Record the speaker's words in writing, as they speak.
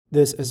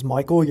This is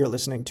Michael. You're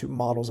listening to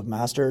Models of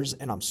Masters,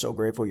 and I'm so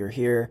grateful you're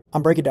here.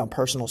 I'm breaking down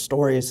personal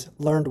stories,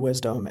 learned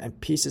wisdom, and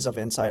pieces of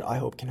insight I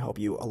hope can help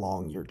you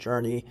along your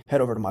journey.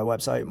 Head over to my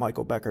website,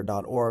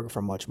 michaelbecker.org,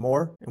 for much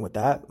more. And with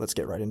that, let's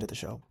get right into the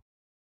show.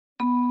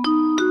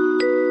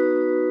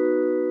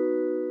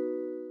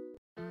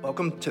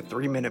 Welcome to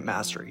 3-Minute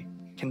Mastery.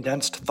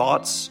 Condensed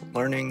thoughts,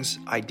 learnings,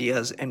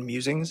 ideas, and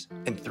musings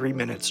in 3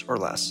 minutes or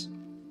less.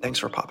 Thanks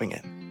for popping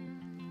in.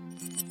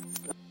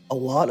 A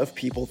lot of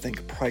people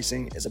think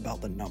pricing is about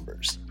the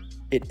numbers.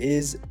 It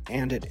is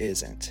and it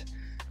isn't.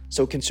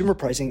 So consumer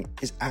pricing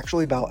is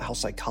actually about how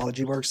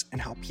psychology works and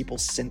how people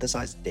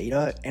synthesize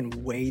data and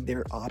weigh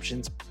their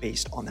options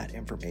based on that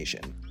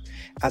information.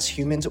 As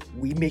humans,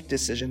 we make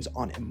decisions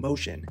on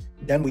emotion,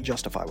 then we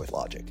justify with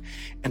logic.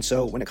 And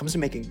so when it comes to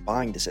making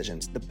buying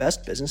decisions, the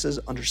best businesses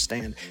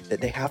understand that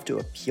they have to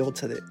appeal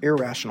to the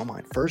irrational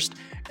mind first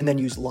and then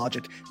use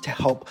logic to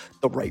help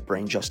the right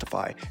brain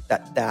justify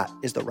that that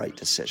is the right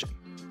decision.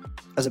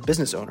 As a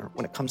business owner,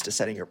 when it comes to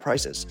setting your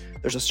prices,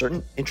 there's a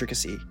certain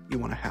intricacy you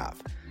want to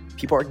have.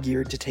 People are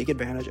geared to take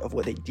advantage of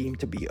what they deem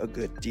to be a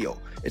good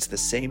deal. It's the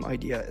same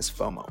idea as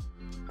FOMO.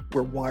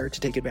 We're wired to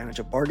take advantage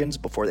of bargains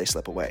before they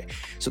slip away.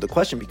 So the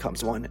question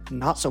becomes one,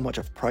 not so much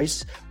of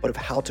price, but of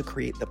how to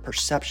create the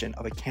perception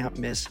of a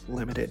can't-miss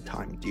limited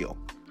time deal.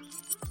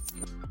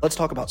 Let's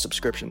talk about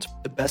subscriptions.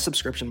 The best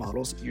subscription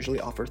models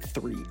usually offer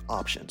 3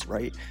 options,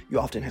 right? You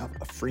often have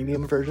a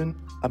freemium version,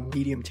 a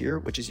medium tier,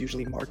 which is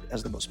usually marked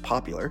as the most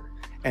popular,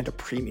 and a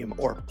premium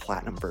or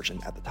platinum version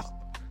at the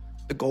top.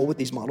 The goal with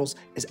these models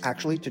is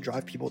actually to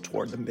drive people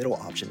toward the middle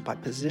option by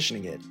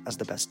positioning it as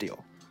the best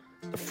deal.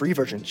 The free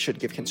version should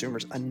give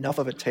consumers enough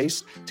of a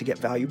taste to get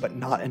value, but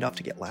not enough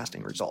to get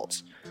lasting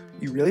results.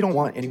 You really don't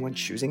want anyone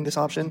choosing this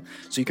option,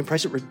 so you can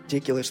price it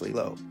ridiculously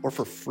low or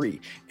for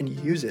free and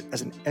use it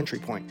as an entry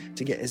point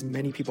to get as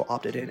many people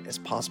opted in as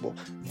possible,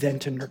 then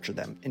to nurture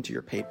them into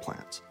your paid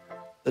plans.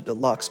 The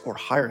deluxe or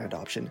higher end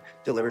option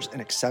delivers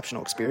an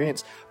exceptional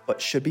experience, but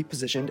should be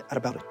positioned at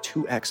about a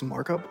 2x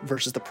markup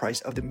versus the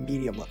price of the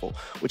medium level,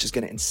 which is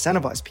going to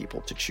incentivize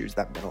people to choose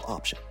that middle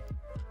option.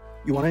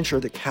 You want to ensure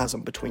the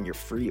chasm between your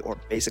free or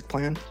basic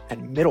plan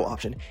and middle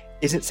option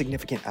isn't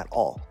significant at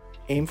all.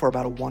 Aim for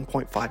about a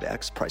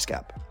 1.5x price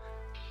gap.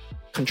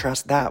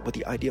 Contrast that with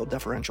the ideal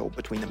differential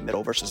between the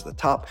middle versus the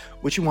top,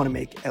 which you want to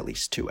make at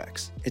least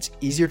 2x. It's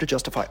easier to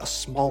justify a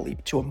small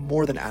leap to a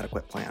more than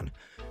adequate plan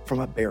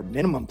from a bare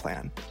minimum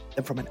plan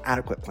than from an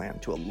adequate plan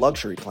to a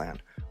luxury plan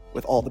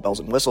with all the bells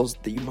and whistles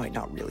that you might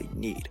not really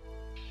need.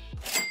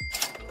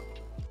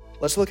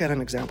 Let's look at an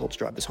example to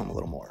drive this home a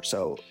little more.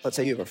 So let's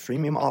say you have a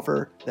freemium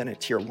offer, then a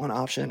tier 1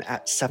 option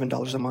at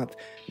 $7 a month,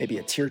 maybe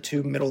a tier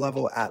 2 middle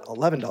level at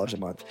 $11 a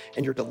month,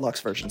 and your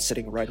deluxe version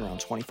sitting right around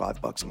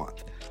 $25 a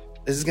month.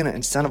 This is going to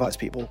incentivize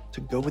people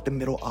to go with the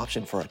middle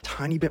option for a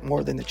tiny bit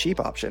more than the cheap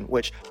option,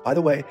 which, by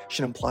the way,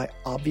 should imply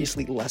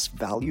obviously less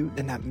value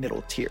than that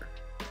middle tier.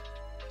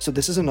 So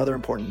this is another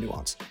important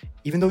nuance.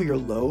 Even though your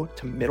low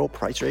to middle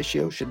price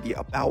ratio should be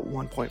about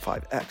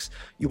 1.5x,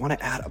 you want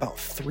to add about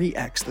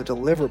 3x the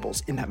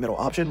deliverables in that middle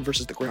option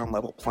versus the ground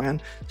level plan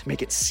to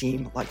make it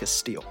seem like a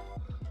steal.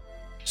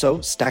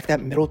 So stack that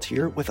middle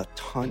tier with a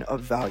ton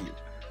of value.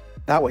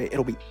 That way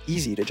it'll be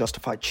easy to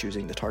justify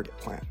choosing the target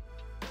plan.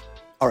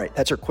 All right,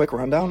 that's your quick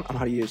rundown on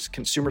how to use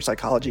consumer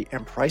psychology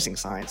and pricing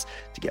science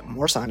to get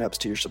more signups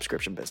to your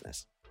subscription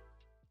business.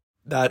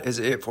 That is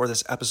it for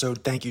this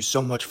episode. Thank you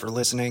so much for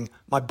listening.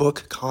 My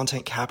book,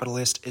 Content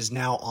Capitalist, is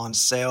now on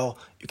sale.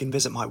 You can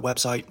visit my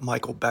website,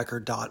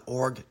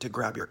 michaelbecker.org, to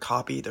grab your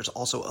copy. There's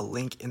also a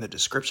link in the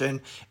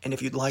description. And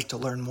if you'd like to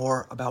learn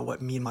more about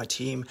what me and my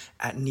team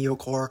at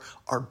Neocore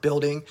are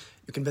building,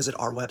 you can visit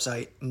our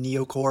website,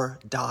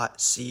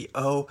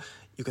 neocore.co.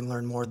 You can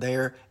learn more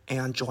there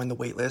and join the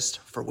waitlist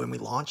for when we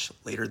launch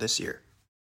later this year.